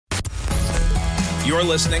You're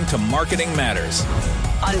listening to Marketing Matters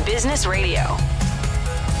on Business Radio.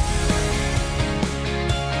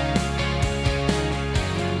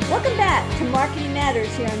 Welcome back to Marketing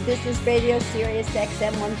Matters here on Business Radio, Sirius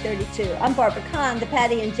XM 132. I'm Barbara Kahn, the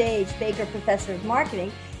Patty and J.H. Baker Professor of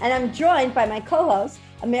Marketing, and I'm joined by my co-host,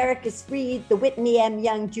 America's Freed, the Whitney M.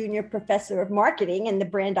 Young Jr. Professor of Marketing and the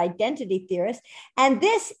Brand Identity Theorist. And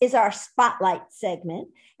this is our Spotlight segment.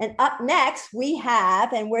 And up next, we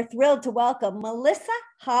have, and we're thrilled to welcome Melissa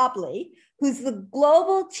Hobley, who's the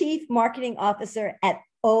Global Chief Marketing Officer at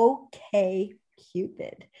OKCupid.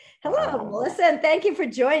 Hello, Melissa, and thank you for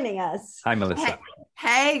joining us. Hi, Melissa.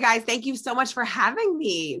 Hey, guys, thank you so much for having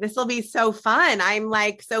me. This will be so fun. I'm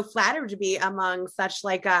so flattered to be among such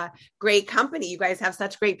a great company. You guys have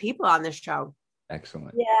such great people on this show.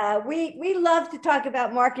 Excellent. Yeah, we love to talk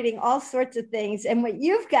about marketing, all sorts of things. And what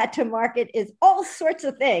you've got to market is all sorts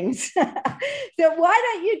of things. So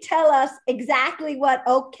why don't you tell us exactly what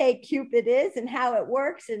OKCupid is and how it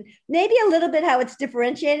works, and maybe a little bit how it's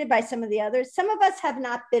differentiated by some of the others. Some of us have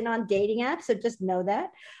not been on dating apps, so just know that.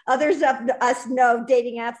 Others of us know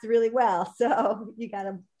dating apps really well. So you got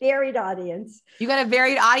a varied audience. You got a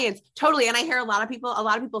varied audience. Totally. And I hear a lot of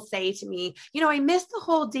people say to me, I missed the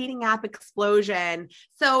whole dating app explosion.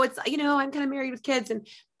 So it's, I'm kind of married with kids and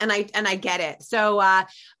I get it. So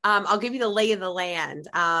I'll give you the lay of the land.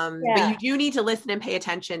 But you do need to listen and pay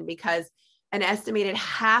attention, because an estimated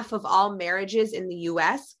half of all marriages in the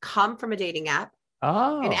US come from a dating app.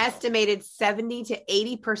 Oh. An estimated 70 to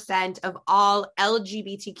 80% of all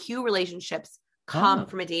LGBTQ relationships come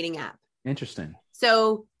from a dating app. Interesting.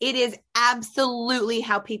 So it is absolutely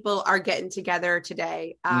how people are getting together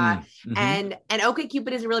today. And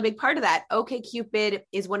OkCupid is a really big part of that. OkCupid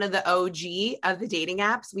is one of the OG of the dating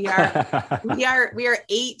apps. We are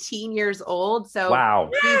 18 years old. So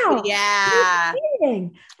wow. Yeah.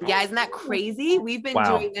 Isn't that crazy? We've been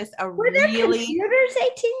doing this Were there computers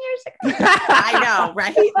 18 years ago? I know,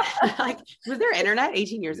 right? Was there internet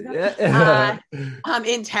 18 years ago?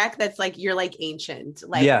 In tech, that's you're ancient.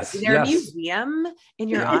 Yes. Is there a museum in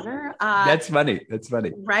your honor? That's funny.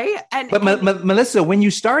 Right. But Melissa, when you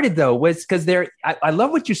started though, was because I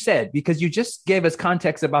love what you said, because you just gave us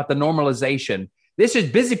context about the normalization. This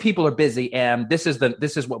is busy people are busy, and this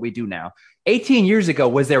is what we do now. 18 years ago,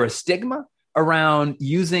 was there a stigma around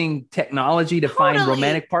using technology to find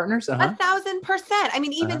romantic partners? 1,000%. I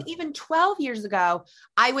mean, even 12 years ago,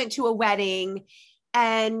 I went to a wedding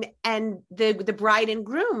and the bride and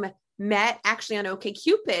groom met actually on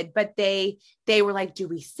OkCupid, but they were like, do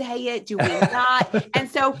we say it? Do we not? And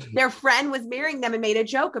so their friend was marrying them and made a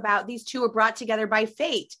joke about these two were brought together by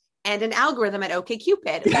fate and an algorithm at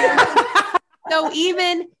OkCupid. So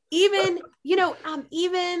even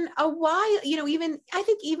a while, I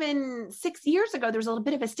think even 6 years ago, there was a little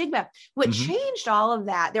bit of a stigma. What changed all of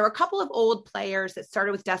that? There were a couple of old players that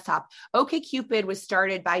started with desktop. OkCupid was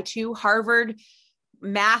started by two Harvard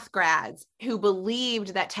math grads who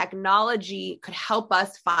believed that technology could help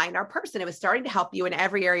us find our person. It was starting to help you in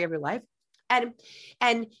every area of your life. And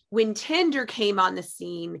when Tinder came on the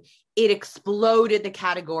scene, it exploded the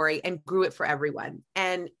category and grew it for everyone.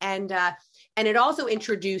 And it also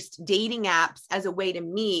introduced dating apps as a way to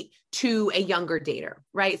meet to a younger dater,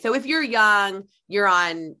 right? So if you're young, you're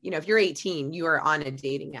on, if you're 18, you are on a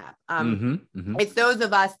dating app. It's those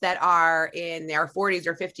of us that are in their 40s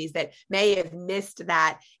or 50s that may have missed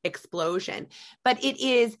that explosion. But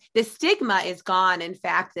the stigma is gone. In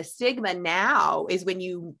fact, the stigma now is when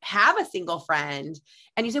you have a single friend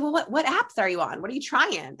and you say, well, what apps are you on? What are you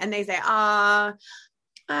trying? And they say,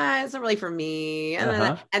 it's not really for me.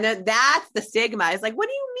 And then that's the stigma. It's like, what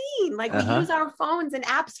do you mean? We use our phones and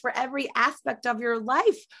apps for every aspect of your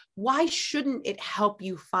life. Why shouldn't it help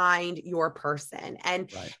you find your person? And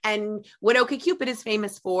what OkCupid is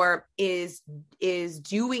famous for is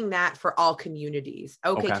doing that for all communities.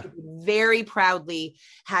 OkCupid very proudly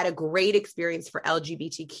had a great experience for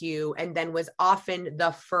LGBTQ, and then was often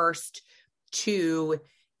the first to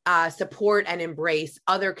support and embrace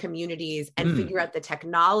other communities and figure out the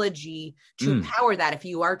technology to empower that. If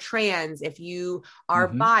you are trans, if you are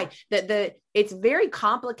bi, it's very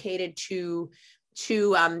complicated to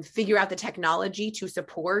figure out the technology to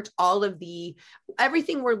support all of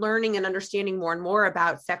everything we're learning and understanding more and more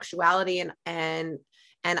about sexuality and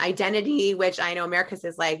identity, which I know America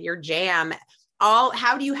says your jam.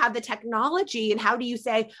 How do you have the technology, and how do you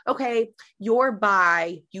say, okay, you're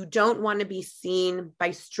bi, you don't want to be seen by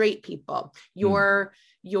straight people. You're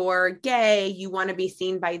gay, you want to be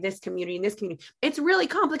seen by this community and this community. It's really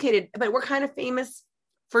complicated, but we're kind of famous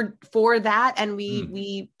for that. And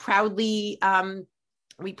we proudly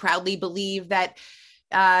believe that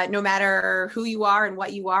no matter who you are and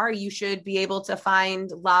what you are, you should be able to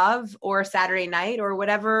find love or Saturday night or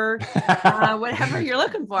whatever you're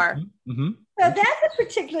looking for. Mm-hmm. So that's a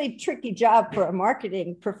particularly tricky job for a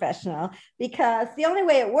marketing professional, because the only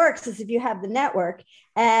way it works is if you have the network,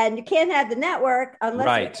 and you can't have the network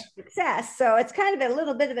unless you have success. So it's kind of a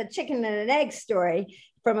little bit of a chicken and an egg story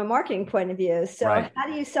from a marketing point of view. So how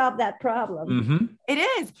do you solve that problem? Mm-hmm. It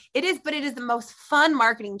is, but it is the most fun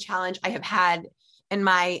marketing challenge I have had in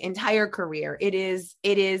my entire career. It is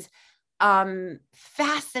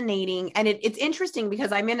fascinating. And it's interesting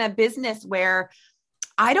because I'm in a business where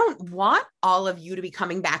I don't want all of you to be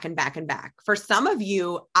coming back and back and back. For some of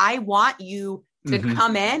you, I want you to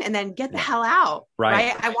come in and then get the hell out.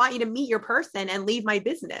 Right. I want you to meet your person and leave my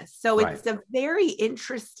business. So it's a very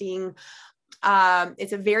interesting,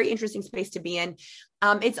 space to be in.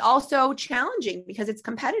 It's also challenging because it's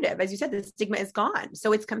competitive. As you said, the stigma is gone.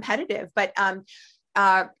 So it's competitive, but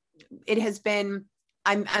it has been,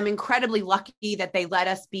 I'm incredibly lucky that they let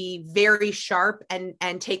us be very sharp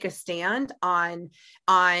and take a stand on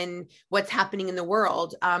what's happening in the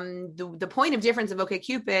world. The point of difference of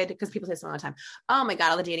OKCupid, because people say this all the time, oh my God,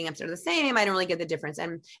 all the dating apps are the same. I don't really get the difference.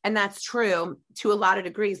 And that's true to a lot of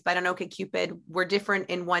degrees, but on OKCupid, we're different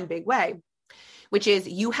in one big way, which is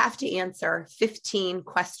you have to answer 15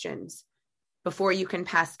 questions before you can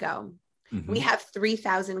pass go. We have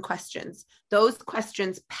 3,000 questions. Those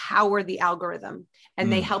questions power the algorithm, and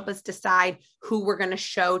they help us decide who we're going to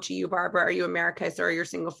show to you, Barbara. Are you Americas, or are your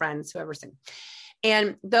single friends, whoever's single?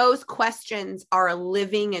 And those questions are a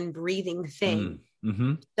living and breathing thing.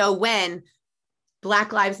 So when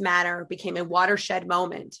Black Lives Matter became a watershed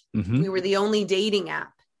moment, we were the only dating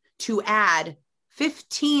app to add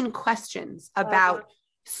 15 questions about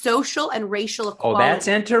social and racial equality. Oh, that's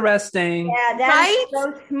interesting. Yeah, that's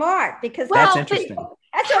so smart, because that's interesting.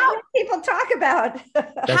 That's what people talk about.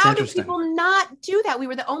 How do people not do that? We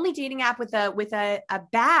were the only dating app with a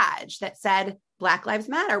badge that said Black Lives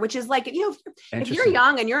Matter, which is like, if you're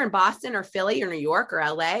young and you're in Boston or Philly or New York or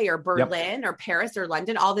LA or Berlin or Paris or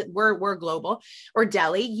London, all that we're global, or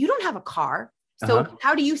Delhi, you don't have a car. So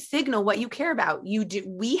how do you signal what you care about?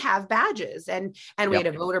 We have badges, and we had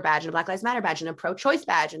a voter badge and a Black Lives Matter badge and a pro-choice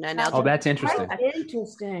badge and an LGBT. Oh, that's interesting.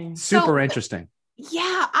 Interesting. Super interesting.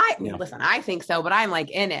 Yeah, listen, I think so, but I'm like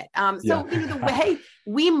in it. The way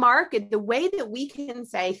we market, the way that we can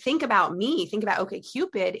say, think about me, think about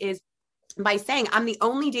OKCupid, is by saying I'm the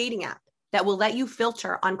only dating app that will let you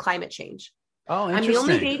filter on climate change. Oh, interesting. I'm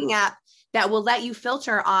the only dating app that will let you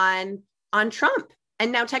filter on Trump.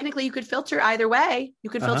 And now technically you could filter either way.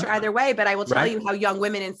 But I will tell you how young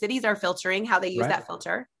women in cities are filtering, how they use that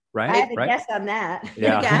filter. I have a guess on that.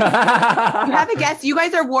 Yeah. You have a guess. You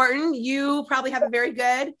guys are Wharton. You probably have a very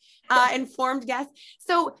good, informed guess.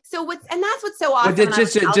 So that's what's so awesome.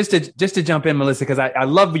 But just to jump in, Melissa, because I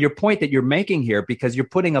love your point that you're making here, because you're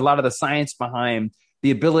putting a lot of the science behind the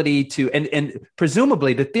ability to, and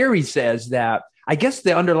presumably the theory says that, I guess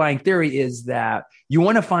the underlying theory is that you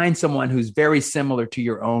want to find someone who's very similar to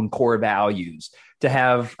your own core values to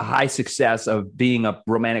have a high success of being a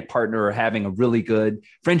romantic partner or having a really good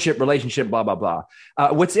friendship, relationship, blah, blah, blah.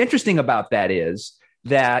 What's interesting about that is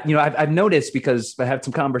that, I've noticed, because I had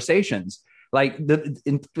some conversations, like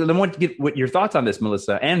I want to get what your thoughts on this,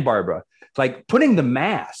 Melissa and Barbara, like putting the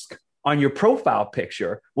mask on your profile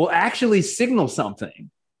picture will actually signal something.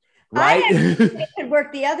 Right. I think it could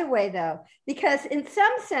work the other way, though, because in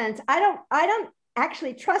some sense, I don't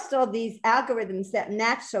actually trust all these algorithms that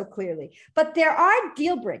match so clearly, but there are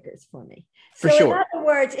deal breakers for me. So in other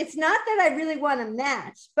words, it's not that I really want to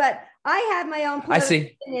match, but I have my own political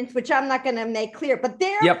opinions, which I'm not going to make clear, but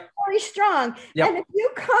they're very strong. And if you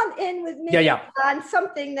come in with me on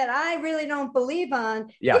something that I really don't believe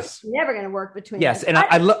on, it's never going to work between us. And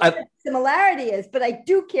I love similarity is, but I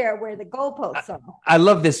do care where the goalposts are. I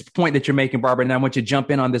love this point that you're making, Barbara, and I want you to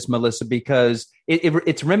jump in on this, Melissa, because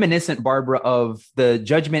it's reminiscent, Barbara, of the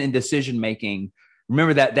judgment and decision making.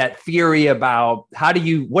 Remember that theory about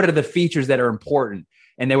what are the features that are important?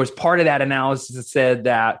 And there was part of that analysis that said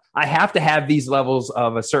that I have to have these levels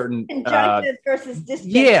of a certain conjunctive versus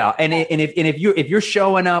disjunctive. Yeah, and if you're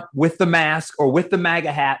showing up with the mask or with the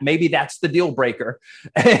MAGA hat, maybe that's the deal breaker.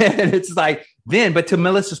 And it's like but to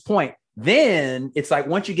Melissa's point, then it's like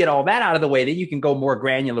once you get all that out of the way, then you can go more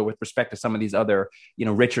granular with respect to some of these other,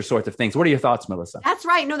 richer sorts of things. What are your thoughts, Melissa? That's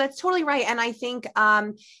right. No, that's totally right. And I think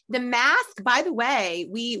the mask, by the way,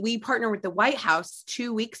 we partnered with the White House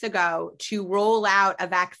 2 weeks ago to roll out a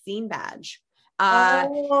vaccine badge.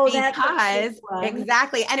 Because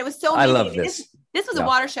exactly. And it was so amazing. I love this. This was a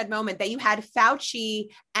watershed moment that you had Fauci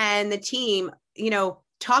and the team,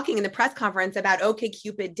 talking in the press conference about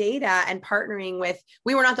OKCupid data and partnering with,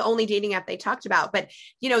 we were not the only dating app they talked about, but,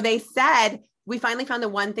 they said, we finally found the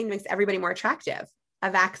one thing that makes everybody more attractive,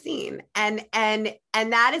 a vaccine. And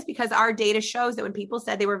that is because our data shows that when people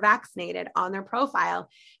said they were vaccinated on their profile,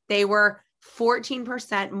 they were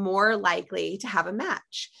 14% more likely to have a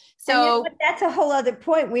match. So that's a whole other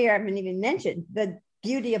point we haven't even mentioned, the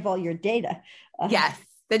beauty of all your data. Yes.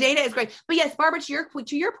 The data is great. But yes, Barbara,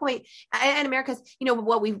 to your point, and America's,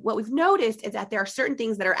 what we've noticed is that there are certain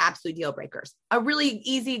things that are absolute deal breakers. A really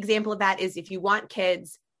easy example of that is if you want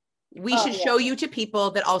kids, we should show you to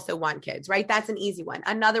people that also want kids, right? That's an easy one.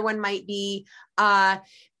 Another one might be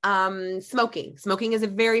smoking. Smoking is a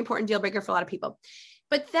very important deal breaker for a lot of people.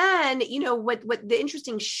 But then, what the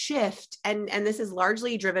interesting shift, and this is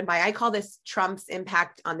largely driven by, I call this Trump's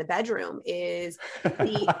impact on the bedroom, is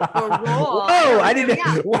the role. Whoa, I didn't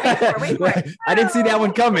see that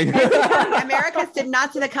one coming. Americans did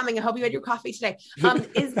not see that coming. I hope you had your coffee today.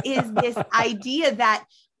 Is this idea that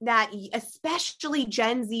especially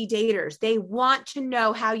Gen Z daters, they want to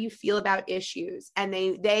know how you feel about issues, and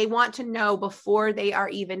they want to know before they are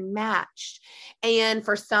even matched. And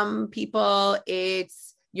for some people,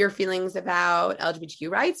 it's your feelings about LGBTQ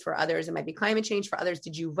rights. For others, it might be climate change. For others,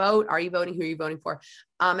 did you vote? Are you voting? Who are you voting for?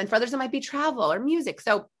 And for others, it might be travel or music.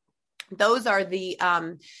 So those are the,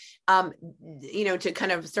 to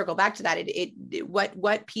kind of circle back to that,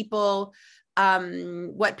 what people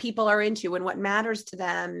are into and what matters to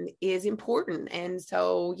them is important. And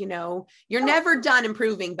so, you're never done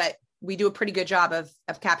improving, but we do a pretty good job of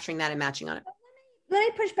capturing that and matching on it. Let me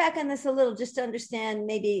push back on this a little, just to understand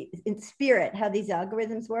maybe in spirit how these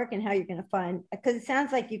algorithms work and how you're going to find, because it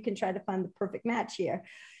sounds like you can try to find the perfect match here.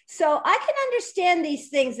 So I can understand these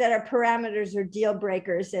things that are parameters or deal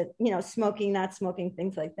breakers, that, smoking, not smoking,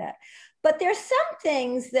 things like that. But there's some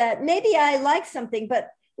things that maybe I like something, but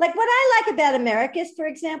like what I like about Americus, for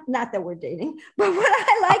example, not that we're dating, but what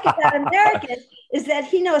I like about Americus is that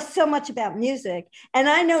he knows so much about music and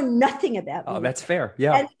I know nothing about music. Oh, that's fair.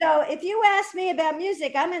 Yeah. And so if you ask me about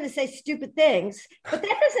music, I'm going to say stupid things, but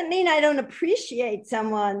that doesn't mean I don't appreciate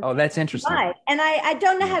someone. Oh, that's interesting. Life. And I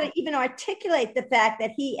don't know how to even articulate the fact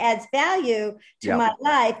that he adds value to my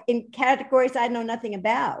life in categories I know nothing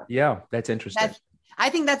about. Yeah, that's interesting. I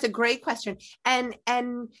think that's a great question. And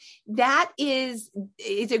that is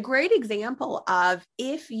a great example of,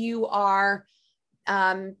 if you are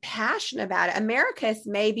passionate about it. Americus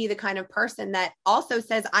may be the kind of person that also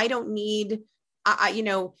says, I don't need,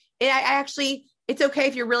 it's okay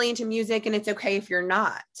if you're really into music and it's okay if you're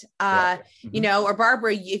not, or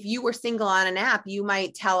Barbara, if you were single on an app, you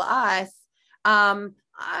might tell us, I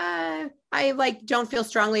don't feel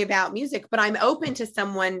strongly about music, but I'm open to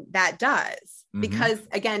someone that does. Because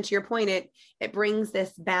again, to your point, it brings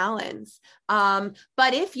this balance. But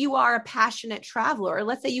if you are a passionate traveler, or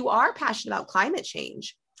let's say you are passionate about climate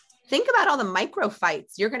change, think about all the micro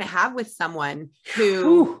fights you're going to have with someone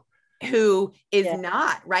who is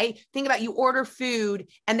not, right? Think about, you order food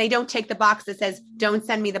and they don't take the box that says, don't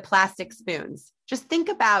send me the plastic spoons. Just think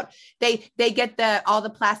about, they get all the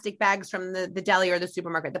plastic bags from the deli or the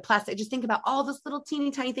supermarket, the plastic. Just think about all those little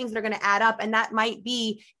teeny tiny things that are going to add up, and that might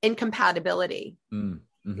be incompatibility.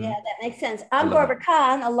 Yeah, that makes sense. I'm Barbara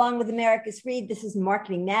Kahn, along with America's Reed. This is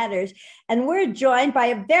Marketing Matters. And we're joined by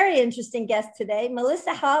a very interesting guest today,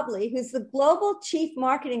 Melissa Hobley, who's the Global Chief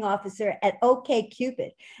Marketing Officer at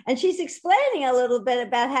OKCupid. And she's explaining a little bit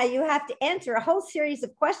about how you have to answer a whole series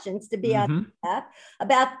of questions to be on the app,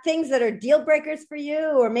 about things that are deal breakers for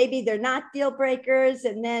you, or maybe they're not deal breakers.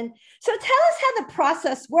 And then, so tell us how the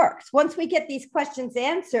process works. Once we get these questions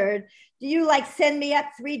answered, do you send me up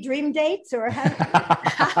 3 dream dates, or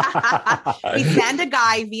how? We send a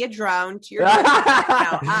guy via drone to your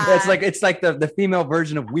it's like the female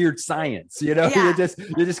version of Weird Science, you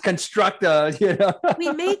just construct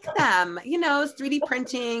we make them, 3D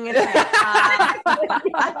printing.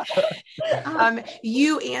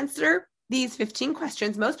 You answer these 15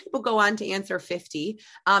 questions. Most people go on to answer 50.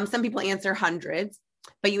 Some people answer hundreds.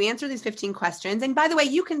 But you answer these 15 questions. And by the way,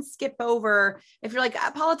 you can skip over, if you're like,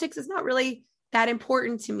 politics is not really that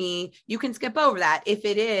important to me, you can skip over that. If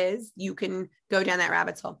it is, you can go down that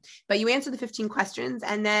rabbit hole. But you answer the 15 questions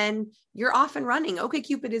and then you're off and running.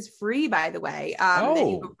 OKCupid is free, by the way. You have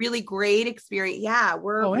a really great experience. Yeah,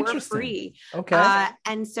 we're free. Okay.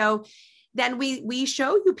 And so then we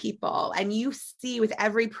show you people, and you see with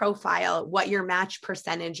every profile what your match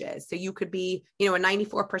percentage is. So you could be, a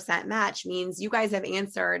 94% match means you guys have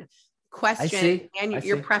answered question and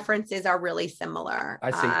your preferences are really similar.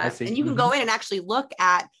 I see. And you can go in and actually look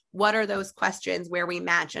at what are those questions where we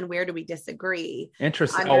match and where do we disagree.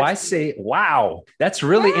 Interesting. Oh, I see. Wow. That's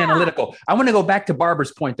really analytical. I want to go back to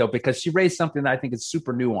Barbara's point, though, because she raised something that I think is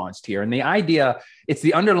super nuanced here. And the idea, it's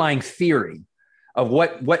the underlying theory of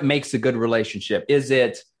what makes a good relationship. Is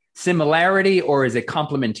it similarity or is it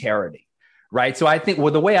complementarity? Right. So I think,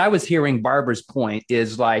 well, the way I was hearing Barbara's point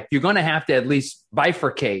is like, you're going to have to at least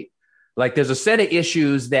bifurcate. Like there's a set of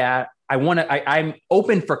issues that I'm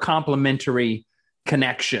open for complementary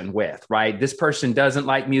connection with, right? This person doesn't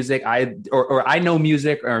like music. Or I know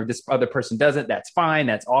music, or this other person doesn't. That's fine.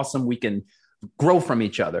 That's awesome. We can grow from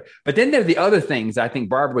each other. But then there are the other things I think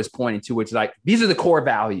Barbara was pointing to, which is like, these are the core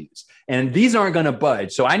values and these aren't going to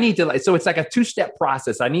budge. So I need to, so it's like a two-step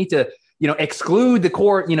process. I need to, exclude the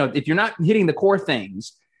core, if you're not hitting the core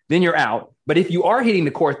things, then you're out. But if you are hitting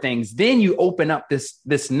the core things, then you open up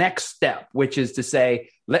this next step, which is to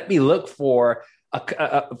say, let me look for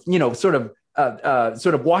sort of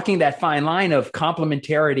walking that fine line of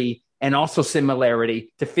complementarity and also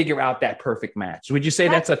similarity to figure out that perfect match. Would you say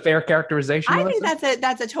that's a fair characterization, Melissa? I think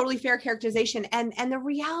that's a totally fair characterization. And the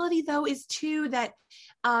reality though is too that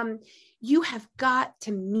you have got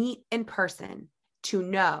to meet in person to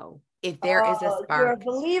know if there is a spark. You're a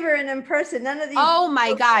believer in person. None of these. Oh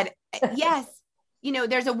my God. Yes.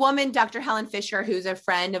 There's a woman, Dr. Helen Fisher, who's a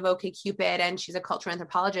friend of OKCupid, and she's a cultural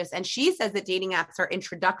anthropologist. And she says that dating apps are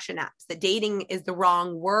introduction apps, that dating is the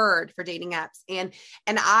wrong word for dating apps. And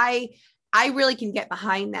I really can get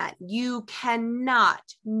behind that. You cannot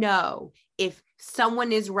know if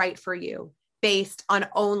someone is right for you based on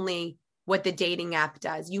only what the dating app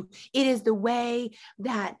does. It is the way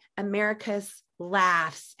that Americus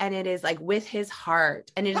laughs, and it is like with his heart,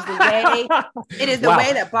 and it is the way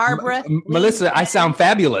way that Barbara Melissa, I sound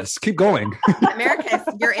fabulous. Keep going. Americus,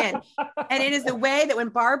 you're in. And it is the way that when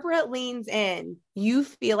Barbara leans in, you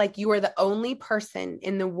feel like you are the only person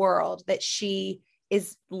in the world that she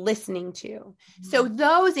is listening to. So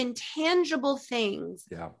those intangible things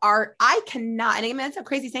I cannot, and I mean, that's so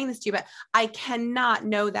crazy saying this to you, but I cannot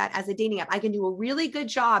know that as a dating app. I can do a really good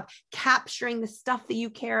job capturing the stuff that you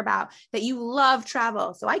care about, that you love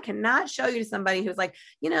travel. So I cannot show you to somebody who's like,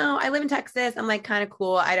 I live in Texas. I'm like kind of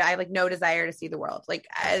cool. I like no desire to see the world. Like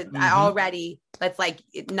I already, that's like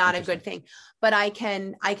not a good thing, but I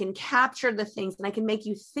can capture the things and I can make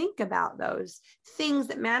you think about those things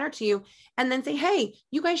that matter to you and then say, hey,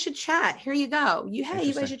 you guys should chat. Here you go. You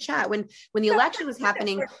guys should chat. When the election was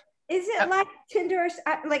happening. Is it like Tinder?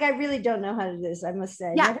 Like, I really don't know how to do this, I must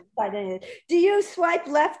say. Yeah. Do you swipe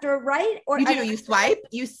left or right? Or you do. You swipe.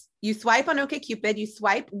 You swipe on OKCupid. You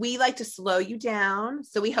swipe. We like to slow you down.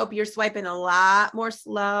 So we hope you're swiping a lot more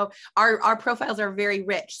slow. Our profiles are very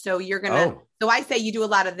rich. So you're going to, so I say you do a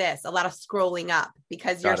lot of this, a lot of scrolling up,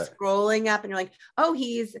 because you're scrolling up and you're like, oh,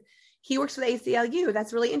 he works for the ACLU.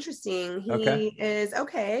 That's really interesting. He is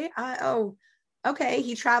okay. Okay.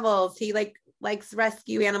 He travels. He likes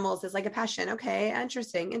rescue animals as like a passion. Okay.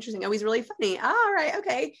 Interesting. Oh, he's really funny. All right.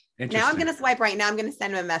 Okay. Now I'm going to swipe right now. I'm going to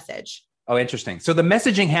send him a message. Oh, interesting. So the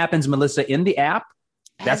messaging happens, Melissa, in the app.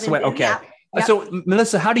 That's the way. Okay. Yep. So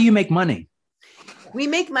Melissa, how do do you make money? We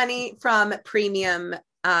make money from premium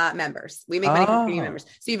members. We make money from premium members.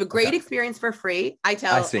 So you have a great experience for free. I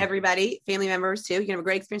tell everybody, family members too, you can have a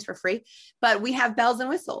great experience for free, but we have bells and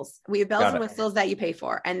whistles. We have bells and whistles that you pay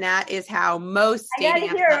for. And that is how most dating apps. I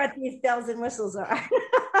gotta hear what these bells and whistles are.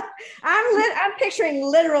 I'm picturing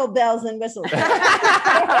literal bells and whistles.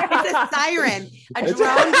 It's a siren, a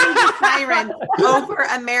drone siren over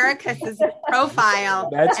America's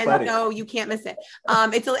profile. That's funny. So you can't miss it.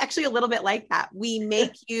 It's actually a little bit like that. We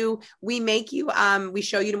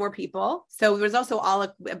show you to more people. So there's also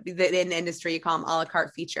in the industry, you call them a la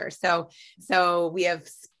carte features. So we have,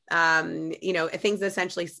 things that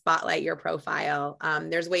essentially spotlight your profile.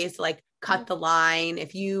 There's ways to like cut the line.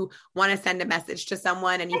 If you want to send a message to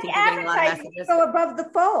someone and you think you're getting a lot of messages, go above the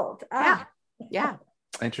fold. Yeah.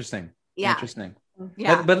 Interesting. Yeah. Interesting.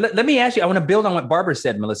 Yeah. But let me ask you, I want to build on what Barbara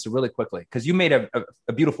said, Melissa, really quickly, because you made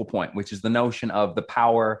a beautiful point, which is the notion of the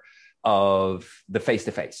power of the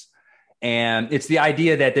face-to-face. And it's the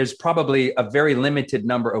idea that there's probably a very limited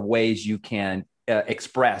number of ways you can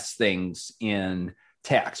express things in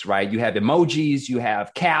text, right? You have emojis, you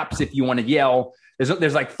have caps if you want to yell.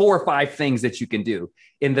 There's like 4 or 5 things that you can do.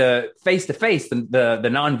 In the face-to-face, the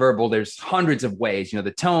nonverbal, there's hundreds of ways,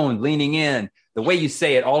 the tone, leaning in, the way you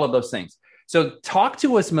say it, all of those things. So talk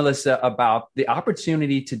to us, Melissa, about the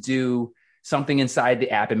opportunity to do something inside the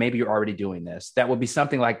app, and maybe you're already doing this, that will be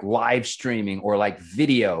something like live streaming or like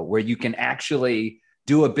video, where you can actually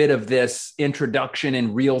do a bit of this introduction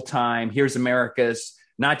in real time. Here's America's,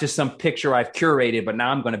 not just some picture I've curated, but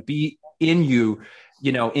now I'm going to be in you,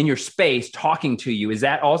 in your space talking to you. Is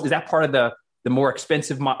that part of the more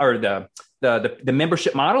expensive or the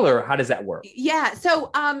membership model, or how does that work? Yeah.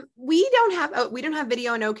 So we don't have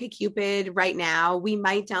video on OKCupid right now. We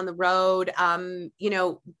might down the road.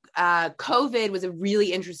 COVID was a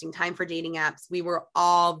really interesting time for dating apps. We were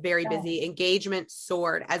all very busy. Engagement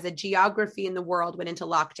soared as a geography in the world went into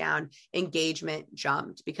lockdown. Engagement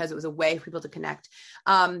jumped because it was a way for people to connect.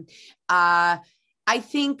 I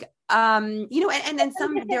think, and then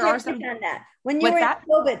there are some on that. When you were in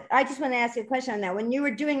COVID, I just want to ask you a question on that. When you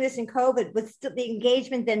were doing this in COVID, was the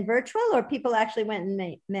engagement then virtual, or people actually went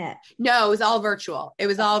and met? No, it was all virtual.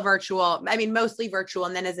 I mean, mostly virtual.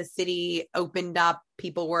 And then as a city opened up,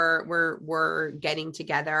 people were getting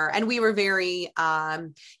together, and we were very,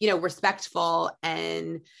 respectful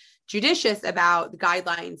and judicious about the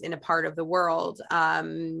guidelines in a part of the world.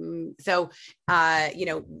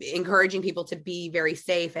 Encouraging people to be very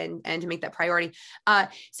safe and to make that priority. One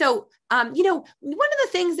of the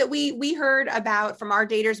things that we heard about from our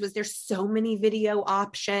daters was there's so many video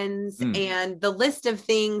options, and the list of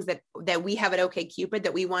things that we have at OKCupid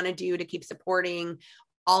that we want to do to keep supporting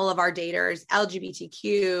all of our daters,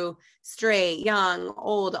 LGBTQ, straight, young,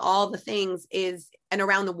 old, all the things and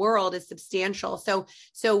around the world is substantial. So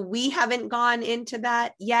we haven't gone into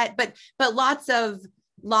that yet, but lots of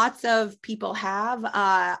people have.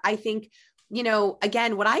 I think,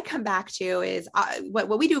 again, what I come back to is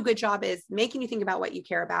what we do a good job is making you think about what you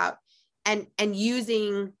care about and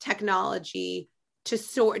using technology to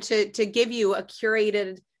give you a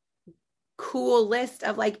curated, cool list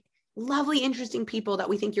of like lovely, interesting people that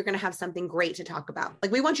we think you're going to have something great to talk about. Like,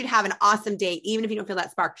 we want you to have an awesome date, even if you don't feel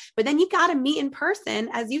that spark, but then you got to meet in person,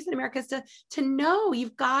 as you said, America, to know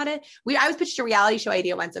you've got it. I was pitched a reality show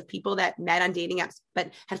idea once of people that met on dating apps,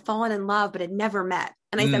 but had fallen in love, but had never met.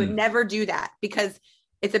 And I said, I would never do that because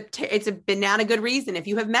it's been not a good reason. If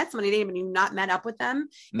you have met somebody today, but you've not met up with them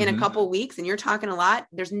in a couple of weeks and you're talking a lot,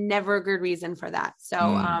 there's never a good reason for that. So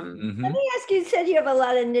let me ask you said you have a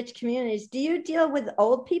lot of niche communities. Do you deal with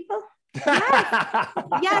old people?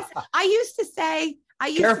 Yes. I used to say,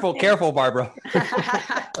 Careful, Barbara.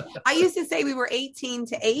 I used to say we were 18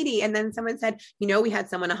 to 80. And then someone said, we had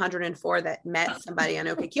someone 104 that met somebody on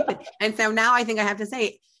OKCupid. And so now I think I have to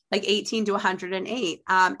say like 18 to 108.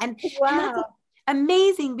 Wow. And that's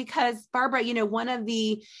amazing because, Barbara,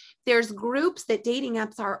 there's groups that dating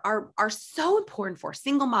apps are so important for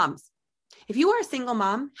single moms. If you are a single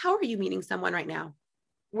mom, how are you meeting someone right now?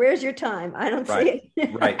 Where's your time? I don't see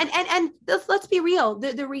it. Right. And let's be real.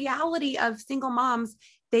 The reality of single moms,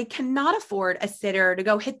 they cannot afford a sitter to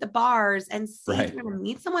go hit the bars and see if you're going to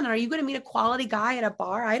meet someone. Are you going to meet a quality guy at a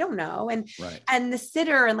bar? I don't know. And the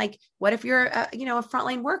sitter, and like, what if you're a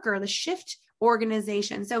frontline worker, the shift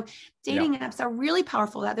organization. So dating apps are really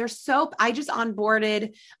powerful. That I just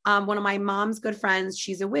onboarded one of my mom's good friends.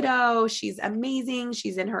 She's a widow. She's amazing.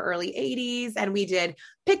 She's in her early 80s. And we did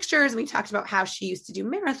pictures. And we talked about how she used to do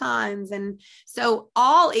marathons. And so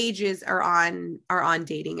all ages are on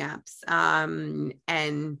dating apps.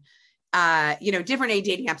 Different age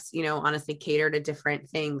dating apps, honestly cater to different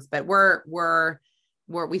things, but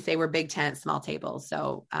we say we're big tent, small table.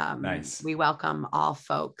 So nice. We welcome all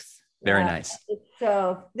folks. Very nice.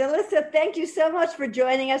 So, Melissa, thank you so much for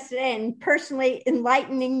joining us today and personally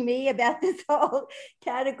enlightening me about this whole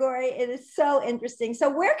category. It is so interesting. So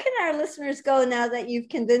where can our listeners go now that you've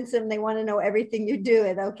convinced them they want to know everything you do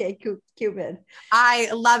at OKCupid? I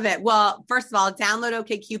love it. Well, first of all, download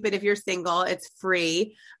OKCupid if you're single. It's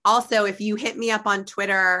free. Also, if you hit me up on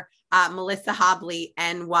Twitter, Melissa Hobley,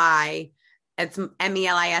 NY, it's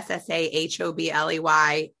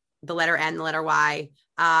MELISSAHOBLEY, the letter N, the letter Y.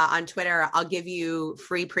 On Twitter, I'll give you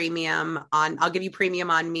premium on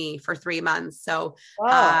me for 3 months. So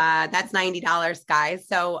that's $90, guys.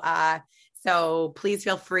 So please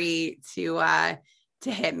feel free to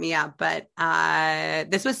hit me up. But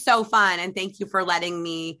this was so fun, and thank you for letting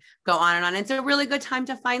me go on and on. It's a really good time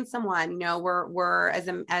to find someone. We're as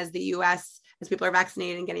the U.S. as people are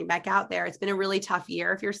vaccinated and getting back out there, it's been a really tough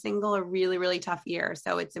year. If you're single, a really, really tough year.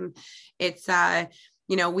 So it's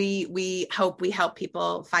we hope we help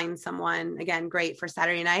people find someone, again, great for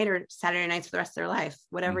Saturday night or Saturday nights for the rest of their life,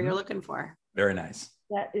 whatever you're looking for. Very nice.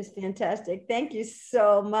 That is fantastic. Thank you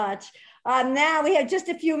so much. Now we have just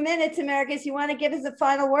a few minutes, Americus. You want to give us a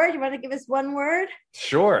final word? You want to give us one word?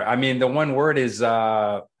 Sure. I mean, the one word is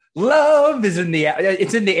love is in the air.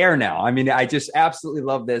 It's in the air now. I mean, I just absolutely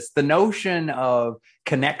love this. The notion of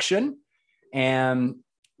connection and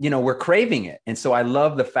we're craving it. And so I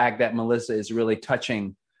love the fact that Melissa is really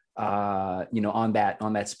touching, on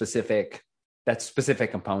that specific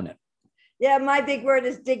component. Yeah, my big word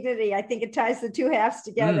is dignity. I think it ties the two halves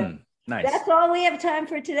together. Nice. That's all we have time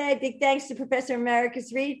for today. Big thanks to Professor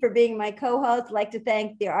Emeritus Reed for being my co-host. I'd like to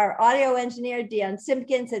thank our audio engineer, Dion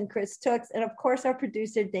Simpkins, and Chris Tooks, and of course, our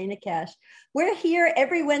producer, Dana Cash. We're here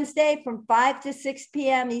every Wednesday from 5 to 6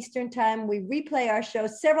 p.m. Eastern Time. We replay our show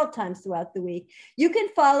several times throughout the week. You can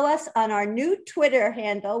follow us on our new Twitter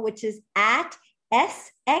handle, which is at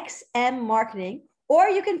SXM Marketing, or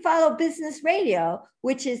you can follow Business Radio,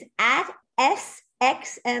 which is at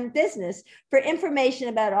SXM Business, for information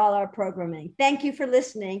about all our programming. Thank you for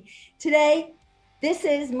listening. Today, this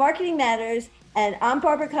is Marketing Matters, and I'm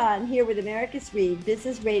Barbara Kahn here with Emeritus Reed,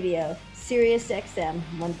 Business Radio, Sirius XM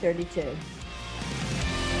 132.